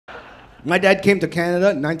My dad came to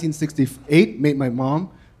Canada in 1968, met my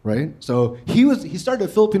mom, right? So he started a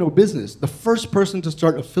Filipino business, the first person to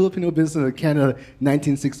start a Filipino business in Canada in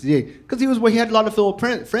 1968, because he had a lot of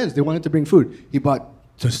Filipino friends. They wanted to bring food. He bought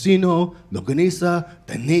tocino, longanisa,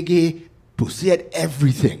 tanigi, pusit,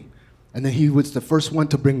 everything. And then he was the first one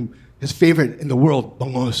to bring his favorite in the world,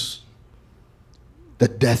 bangos, the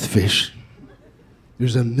death fish.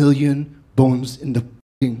 There's 1 million bones in the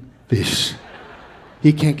fish.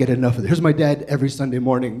 He can't get enough of it. Here's my dad every Sunday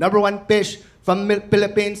morning. Number 1 fish from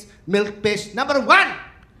Philippines, milk fish. Number 1!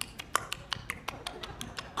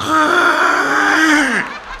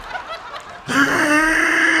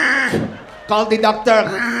 Call the doctor.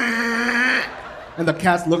 And the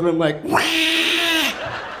cats look at him like,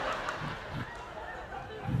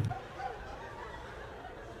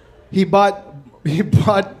 he bought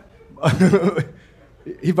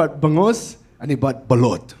bangos and he bought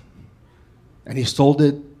balot. And he sold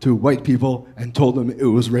it to white people and told them it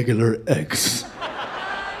was regular eggs.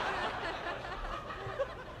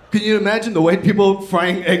 Can you imagine the white people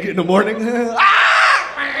frying egg in the morning?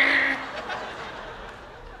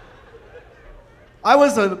 I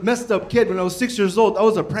was a messed up kid when I was 6 years old. I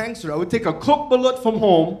was a prankster. I would take a cooked balut from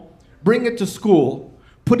home, bring it to school,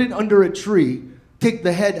 put it under a tree, take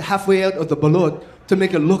the head halfway out of the balut to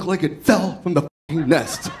make it look like it fell from the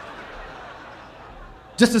nest.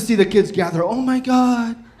 Just to see the kids gather. Oh my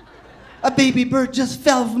God, a baby bird just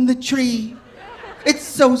fell from the tree. It's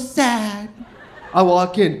so sad. I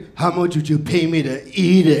walk in, how much would you pay me to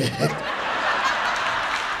eat it?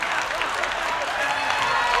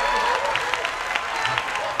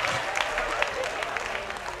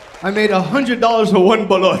 I made $100 for one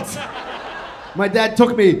balut. My dad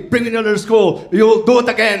took me, bring it to school, you'll do it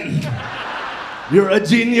again. You're a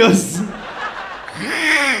genius.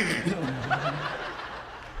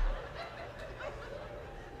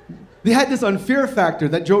 They had this on Fear Factor,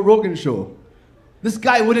 that Joe Rogan show. This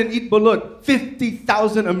guy wouldn't eat balut,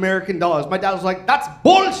 50,000 American dollars. My dad was like, that's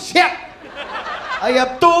bullshit! I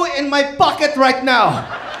have 2 in my pocket right now.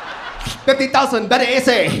 50,000, better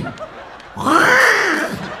essay.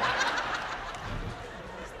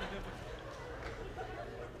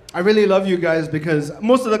 I really love you guys because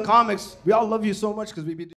most of the comics, we all love you so much because we be